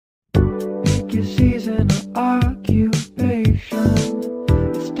Pick your season or occupation.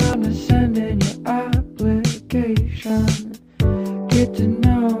 It's time to send in your application. Get to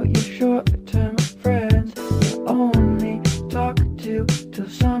know your short-term friends you only talk to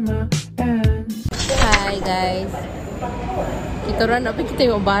till summer ends. Hi guys. Kita orang nak pergi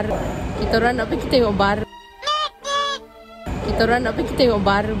tengok Barbie. Kita orang nak pergi tengok Barbie. Kita orang nak pergi tengok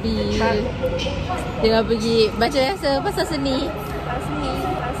Barbie. Dengan pergi baca biasa pasal Seni. Seni.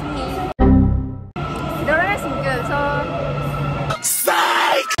 Kita orang dah single so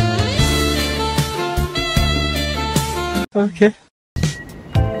psych. Okay.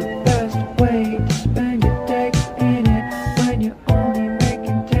 Best way to spend your day in it when you're only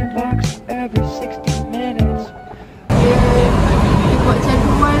making $10 every 60 minutes. Buat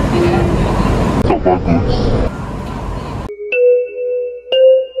jadual ni.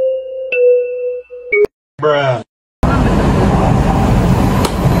 Bruh.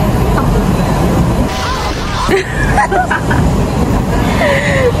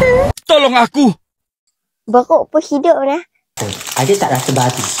 Tolong aku. Beruk pun hidup dah. Ada tak rasa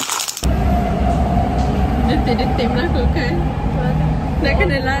babi? Detik-detik melakukan. Nak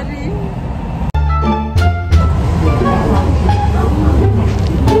kena lari.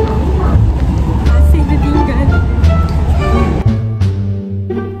 Masih tertinggal.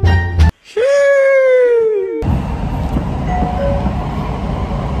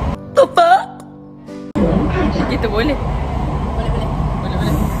 Apa? Kita boleh.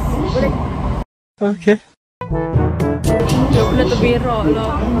 Boleh. Okay. Dia pula terberak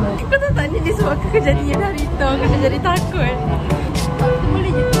lah. Kau tak tanya dia sebab kejadian hari tu. Kena jadi takut. Kita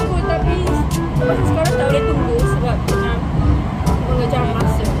boleh je tunggu tapi masa sekarang tak boleh tunggu sebab kena mengejar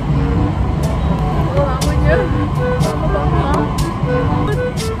masa. Oh lama je. Lama.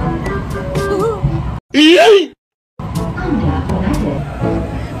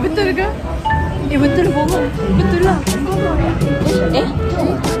 Betul ke? Betul bohong. Betul lah.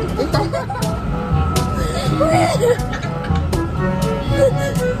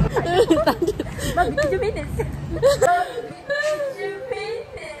 Bagi 7 minit.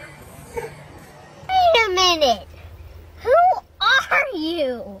 Wait a minute. Who are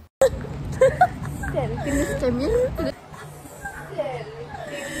you? Sel, kena scamnya.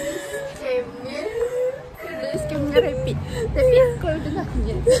 Kena scamnya repeat. Tapi kau dengar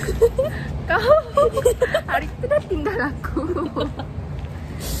punya. Kau hari tu dah tinggal aku.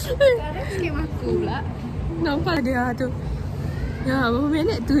 Sekarang scam aku pula. Nampak dia tu. Ya, berapa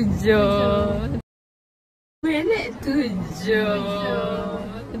minit? 7. Minit 7.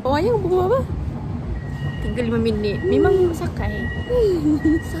 Wayang berapa? 35 minit. Memang sakai.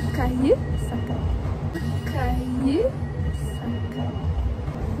 Sakai ya? Sakai ya? Sakai.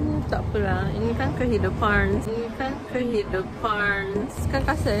 Tak apalah. Ini kan kehidupan. Kan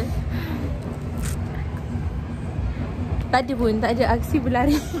Qaseh. Tadi pun tak ada aksi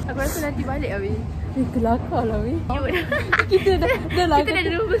berlari. Aku rasa nanti balik Abi. Kelakar lah Abi. Kita dah Kita dah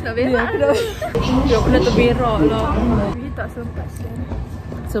nervous nak berak. Dia pula terberak lah. Abi tak sempat sih.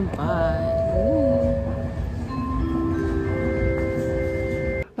 Sempat.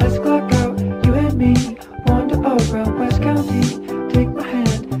 Let's clock out, you and me. Wander around West County. Take my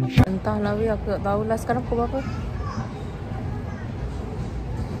hand. Entahlah Abi, aku tak tahulah sekarang pukul berapa.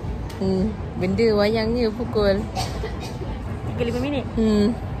 Benda wayangnya pukul 35 minit.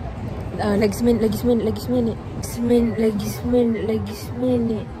 Lagi seminit.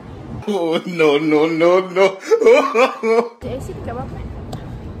 Oh no. JC dekat berapa?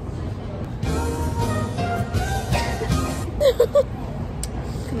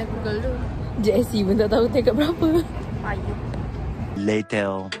 Kena Google dulu. JSC pun tak tahu dekat berapa. Ayo.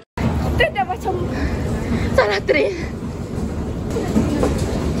 Later. Kita dah macam Salah train.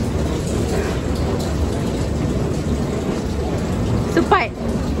 Cepat.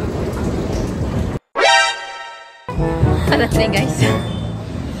 Salah train guys.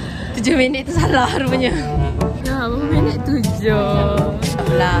 7 minit tu salah rupanya. Ya, berapa minit? 7. Tak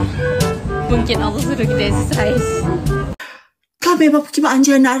apalah. Mungkin Allah suruh kita exercise. Kami bapa kimak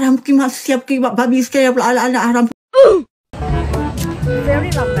anjir anak haram kimak siap kimak babi sekali pula anak haram. very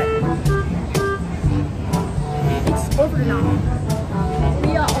lambat. It's over now.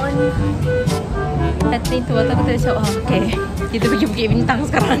 We are on. Tadi tu waktu aku tercakap, oh, okay. Kita pergi Bukit Bintang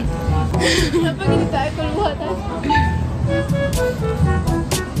sekarang. Kenapa kita tak keluar tak?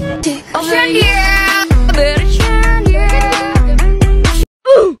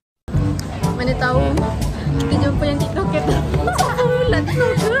 Mana tahu kita jumpa yang TikToker tu. Bulan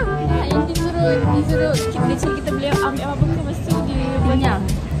TikToker yang disuruh kita beli ambil apa ke masa tu di Pinya.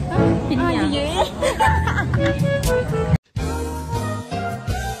 Pinya.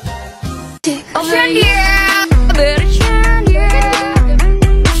 Tak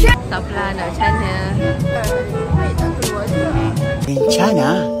apalah, nak macam mana. Kencana.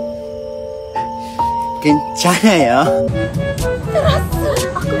 Kencana ya.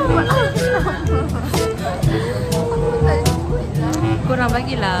 Korang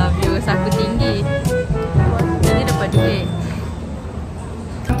bagilah viewers aku tinggi. Jadi dapat duit.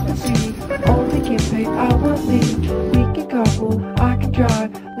 Only get paid hourly. We can couple, I can drive.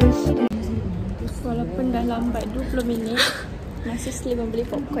 Listen in. Walaupun dah lambat 20 minit, masih still membeli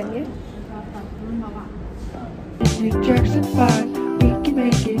popcorn ya. Jackson 5, we can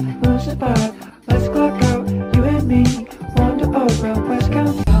make it, we'll survive. Let's clock out, you and me. Wander around West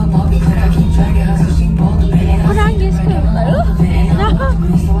County. Kau nangis ke?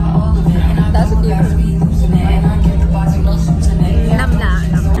 Tak sedih. 6 lah.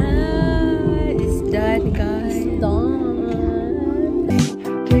 It's done guys. Done.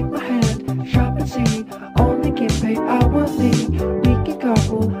 Take my hand, shop and see. Only get paid hourly. We can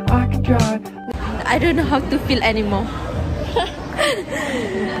couple, I can drive. I don't know how to feel anymore.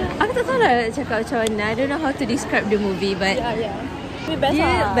 Aku tak tahu lah nak cakap macam mana. I don't know how to describe the movie, but Yeah. Tapi best dia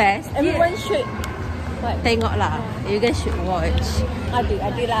lah. best. Everyone should. Tengok lah. You guys should watch. Ada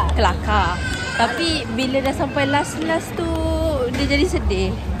lah. Kelakar. Tapi bila dah sampai last tu, dia jadi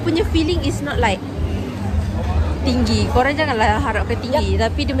sedih. Punya feeling is not like tinggi. Korang janganlah harapkan tinggi.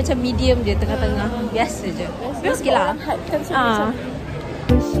 Tapi dia macam medium je, tengah-tengah. Biasa je. Biasa sikit lah. Kan semua macam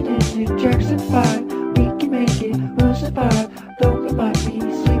Listen to Jackson 5, we can make it, we'll survive. Though we might be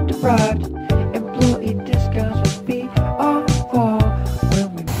sleep deprived, employee discounts will be our fall.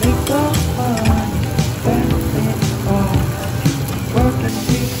 When we make our money, spend it all. Work and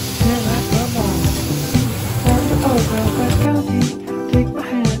see till I come on. Wander around West County, take my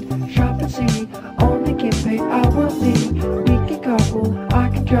hand, shop and see. Only get paid hourly. We can couple, I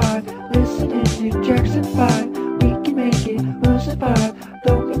can drive. Listen to Jackson 5, we can make it, we'll survive.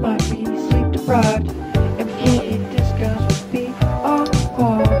 Though we might be sleep deprived, employee discounts will be our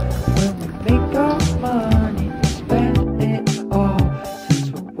fault. When we make our money, spend it all. Since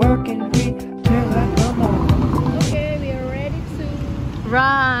we're working retail at the mall. Okay, we are ready to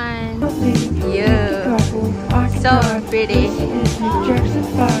Run. We Yeah. can couple, I can So drive. pretty. Listen to Jackson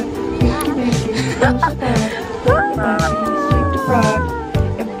 5, we can make it, we'll survive. Though we might be sleep deprived,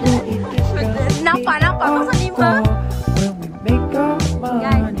 employee discounts will be Nampak, our pasal 5. fault. When we make our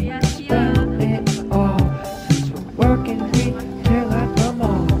Guys, money, we are here. spend it all. Since we're working retail at the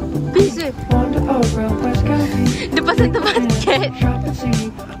mall. Busy. Wander around West County. Dia pasal tempat cat. Shop and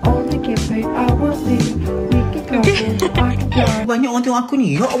see. Only get paid hourly. We can couple, I can drive. Banyak orang tengok aku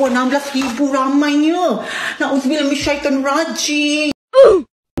ni. Ya Allah, 16,000 ramainya. Na'udzubillah min syaitan rajim.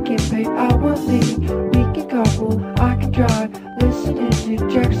 Get paid hourly. We can couple, I can drive. Listen to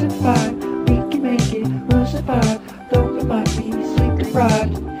Jackson 5. We can make it, we'll survive. Though we might be sleep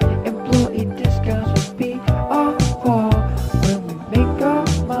deprived, employee discounts will be our fault. When we make our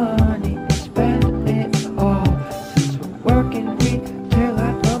money, spend it all. Since we're working retail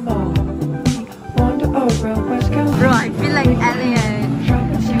at the mall. Wander around West County. Bro, I feel like alien. Shop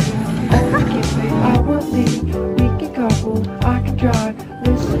and see. Only get paid hourly. We can couple, I can drive.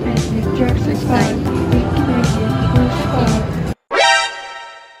 Listen to Jackson 5. We can make it, we'll survive.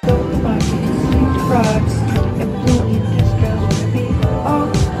 Though we might be sleep deprived, employee discounts will be our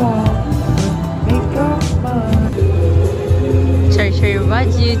fault. Make our money. Cari-cari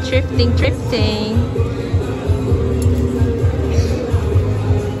baju, thrifting.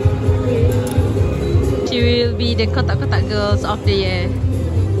 She will be the kotak-kotak girls of the year.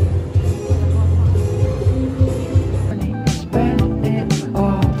 Spend it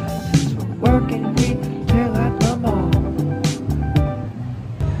all. Since we're working retail at the mall.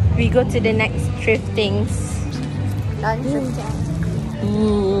 We go to the next thriftings. lunch macam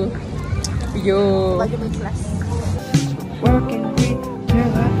Ooh. Yo. baju berkelas. Working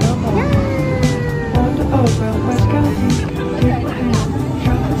retail at the mall. Wander around West County. Take my hand,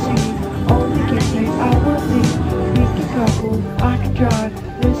 shop and see. Only get paid hourly. We can couple, I can drive.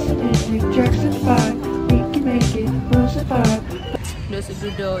 Listen to Jackson 5. We can make it, we'll survive.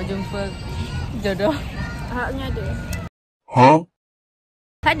 Duduk jumpa jodoh. Harapnya ada.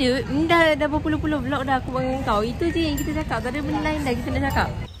 Tak ada. Dah berpuluh-puluh vlog dah aku dengan kau. Itu je yang kita cakap. Tak ada benda lain dah kita nak cakap.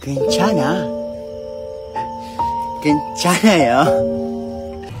 Kencana. Kencana ya.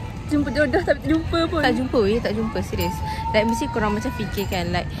 Jumpa jodoh tapi tak jumpa pun. Tak jumpa tak jumpa. Serius. Like mesti korang macam fikir kan.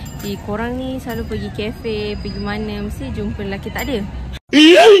 Like korang ni selalu pergi cafe, pergi mana. Mesti jumpa lelaki. Tak ada.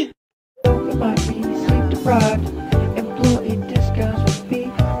 Though we might be sleep deprived, employee discounts will be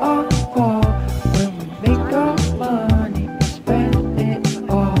our fault. When we make our money, spend it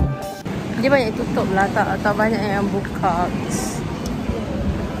all. Dia banyak tutup lah, tak banyak yang buka.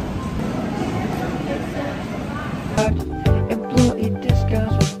 Employee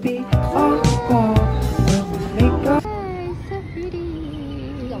discounts will be on the wall when we make up.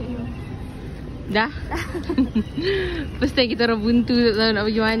 Dah? First time kita orang buntu, tak tahu nak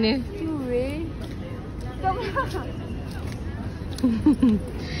pergi mana.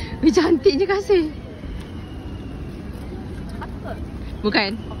 Weh, cantiknya Qaseh.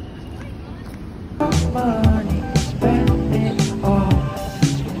 Bukan? Money, spend it all.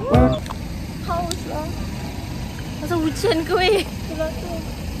 Work Haus lah. Masa hujan ke weh?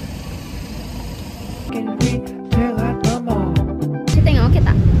 in retail at the mall. Kita tengok okey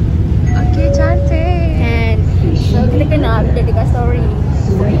tak? Okay, cantik. And so kita kena update dekat story.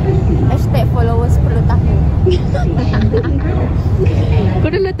 #followers perlu tahu. Kau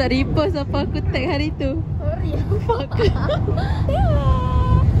dah letak repost apa aku tag hari tu? Sorry.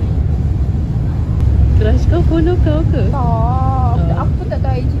 Crush kau follow kau ke? Tak. Aku tak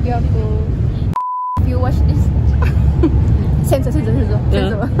tahu IG dia aku. If you watch this. Sensor. Sensor.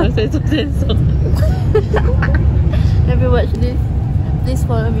 If you watch this, please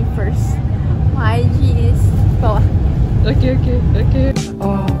follow me first. My IG is bawah. Okay.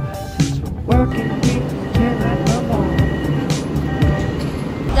 Oh, since we're working retail at the mall.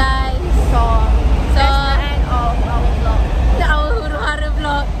 Guys, so that's the end of our vlog. Our huru-hara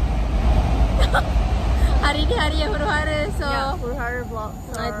vlog. Hari ni hari yang huru-hara, so Yeah, for her vlog.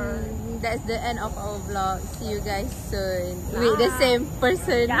 that's the end of our vlog. See you guys soon with the same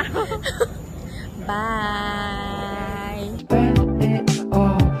person. Yeah. Bye. Spend